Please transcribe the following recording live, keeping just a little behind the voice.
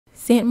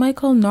St.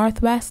 Michael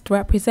Northwest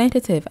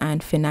Representative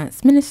and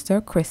Finance Minister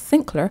Chris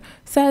Sinckler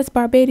says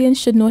Barbadians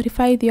should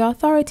notify the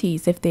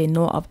authorities if they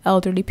know of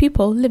elderly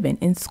people living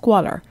in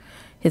squalor.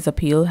 His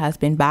appeal has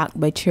been backed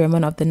by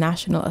Chairman of the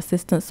National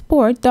Assistance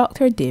Board,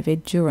 Dr.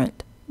 David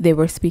Durant. They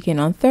were speaking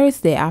on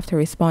Thursday after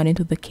responding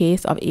to the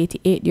case of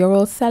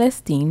 88-year-old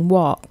Celestine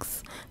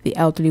Walks. The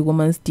elderly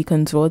woman's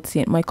Deacons Road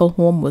St. Michael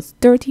home was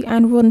dirty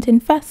and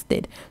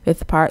rodent-infested,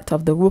 with parts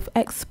of the roof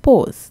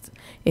exposed.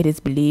 It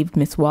is believed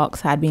Miss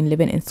Walks had been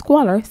living in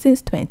squalor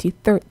since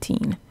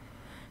 2013.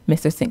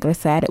 Mr. Sinckler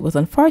said it was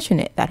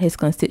unfortunate that his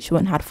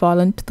constituent had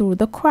fallen through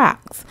the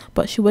cracks,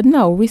 but she would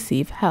now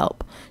receive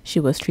help. She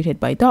was treated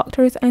by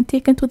doctors and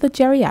taken to the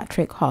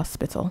geriatric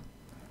hospital.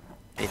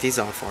 It is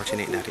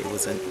unfortunate that it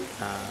wasn't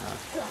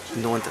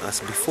known to us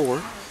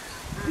before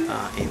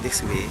in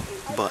this way,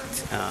 but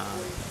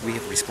we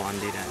have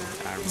responded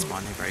and are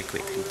responding very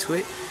quickly to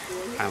it,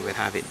 and we'll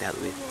have it dealt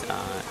with.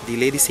 The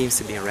lady seems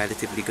to be in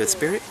relatively good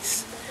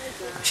spirits.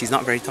 She's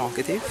not very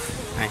talkative,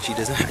 and she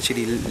doesn't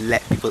actually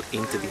let people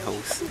into the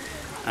house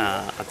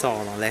at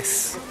all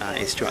unless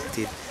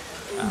instructed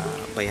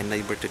by a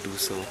neighbor to do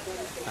so.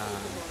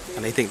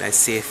 And I think that's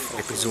safe,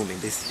 I presume, in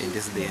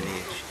this day and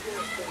age.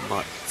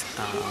 But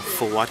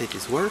for what it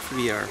is worth,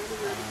 we are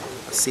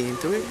seeing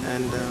to it,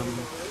 and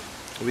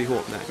we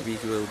hope that we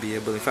will be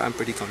able, in fact I'm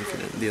pretty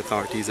confident the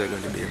authorities are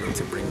going to be able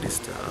to bring this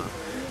to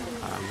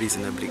a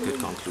reasonably good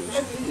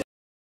conclusion.